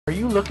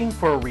looking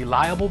for a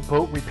reliable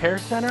boat repair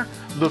center?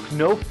 Look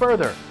no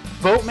further.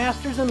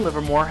 Boatmasters in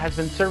Livermore has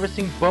been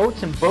servicing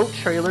boats and boat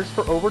trailers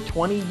for over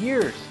 20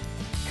 years.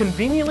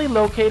 Conveniently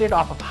located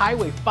off of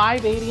Highway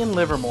 580 in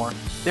Livermore,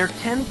 their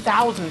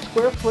 10,000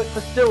 square foot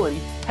facility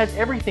has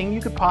everything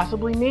you could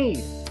possibly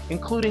need,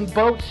 including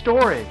boat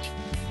storage,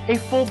 a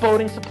full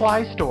boating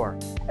supply store,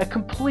 a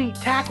complete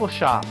tackle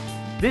shop.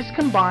 This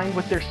combined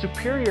with their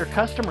superior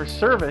customer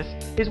service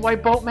is why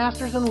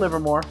Boatmasters in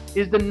Livermore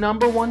is the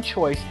 #1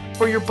 choice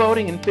for your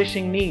boating and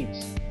fishing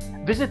needs.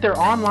 Visit their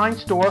online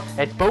store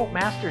at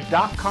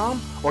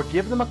boatmasters.com or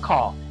give them a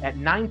call at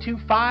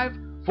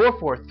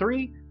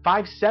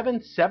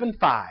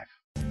 925-443-5775.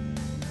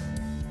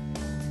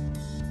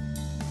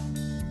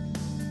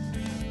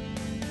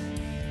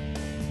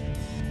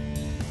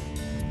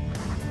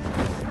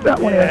 That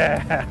one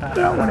is.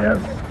 That one is.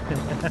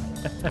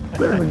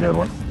 There's a good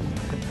one.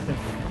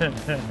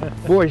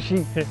 Boy,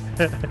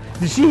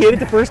 did she hit it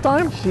the first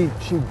time? She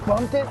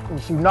bumped it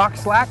and she knocked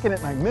slack in it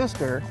and I missed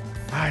her.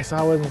 Nice,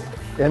 I wasn't.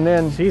 And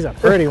then she's a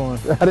pretty one.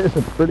 That is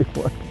a pretty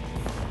one.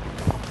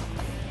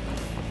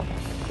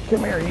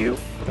 Come here, you.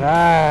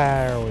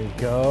 There we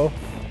go.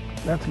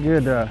 That's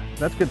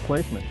good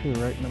placement too,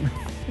 right in the middle.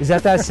 Is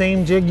that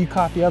same jig you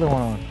caught the other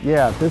one on?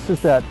 Yeah, this is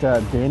that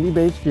Dandy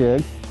Baits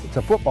jig. It's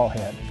a football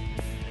head.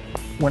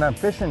 When I'm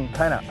fishing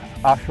kind of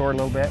offshore a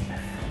little bit,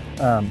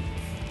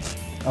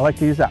 I like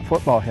to use that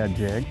football head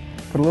jig,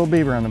 put a little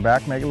beaver on the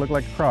back, make it look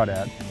like a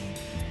crawdad.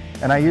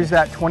 And I use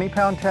that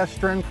 20-pound test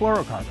string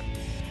fluorocarbon.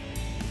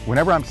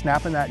 Whenever I'm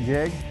snapping that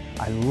jig,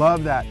 I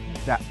love that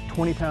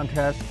 20-pound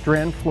test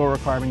string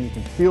fluorocarbon. You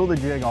can feel the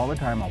jig all the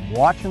time. I'm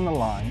watching the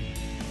line,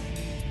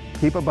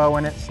 keep a bow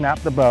in it, snap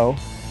the bow.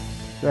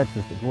 That's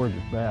just a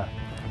gorgeous bass.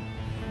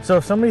 So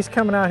if somebody's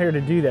coming out here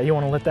to do that, you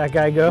want to let that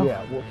guy go?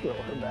 Yeah, we'll kill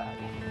her back.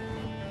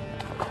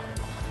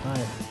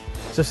 Nice.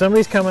 So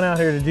somebody's coming out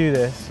here to do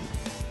this.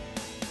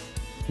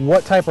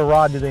 What type of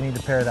rod do they need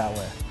to pair that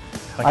with?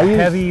 Like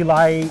heavy,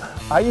 light?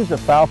 I use a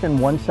Falcon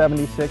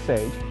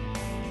 176H,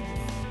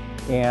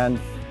 and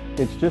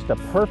it's just a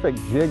perfect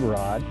jig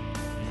rod.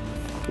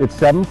 It's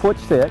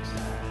 7'6".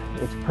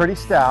 It's pretty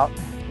stout.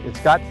 It's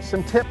got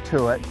some tip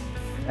to it,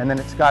 and then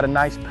it's got a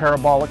nice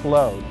parabolic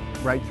load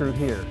right through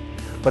here.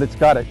 But it's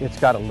got a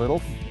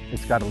little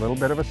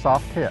bit of a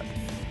soft tip,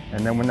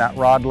 and then when that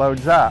rod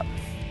loads up,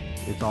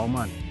 it's all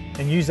money.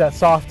 And use that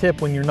soft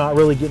tip when you're not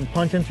really getting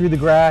punching through the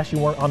grass. You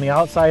weren't on the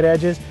outside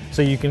edges,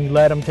 so you can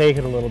let them take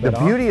it a little bit. The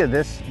beauty of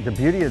this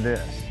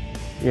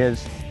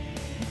is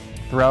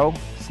throw,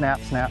 snap,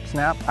 snap,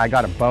 snap. I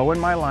got a bow in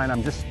my line.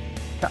 I'm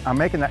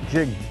making that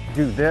jig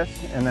do this,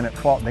 and then it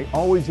falls. They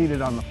always eat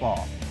it on the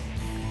fall.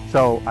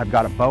 So I've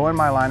got a bow in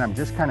my line. I'm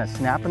just kind of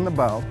snapping the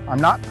bow.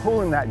 I'm not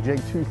pulling that jig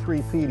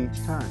 2-3 feet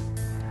each time.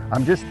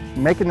 I'm just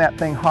making that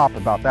thing hop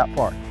about that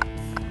far.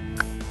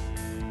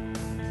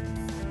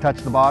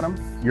 Touch the bottom.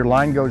 Your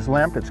line goes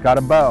limp, it's got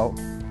a bow.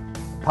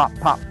 Pop,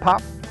 pop,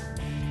 pop.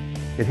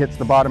 It hits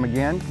the bottom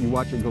again. You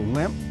watch it go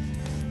limp.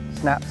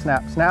 Snap,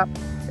 snap, snap.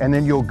 And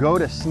then you'll go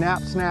to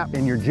snap, snap,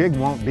 and your jig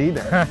won't be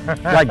there.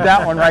 Like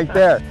that one right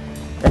there.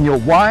 And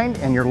you'll wind,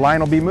 and your line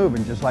will be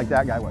moving, just like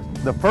that guy was.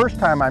 The first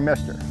time I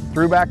missed her,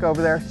 threw back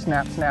over there,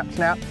 snap, snap,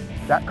 snap.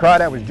 That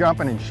crawdad was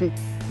jumping, and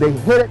they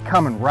hit it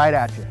coming right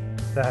at you.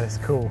 That is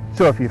cool.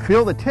 So if you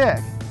feel the tick,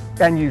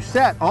 and you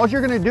set, all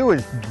you're gonna do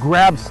is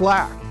grab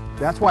slack.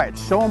 That's why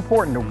it's so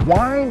important to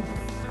wind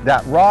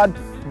that rod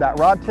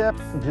tip.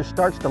 It just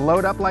starts to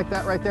load up like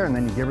that right there, and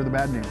then you give her the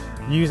bad news.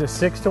 You use a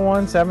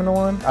 6-to-1,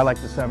 7-to-1? I like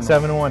the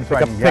 7-to-1.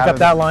 7-to-1. Pick up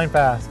that line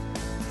fast.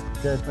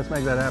 Good. Let's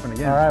make that happen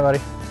again. All right,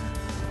 buddy.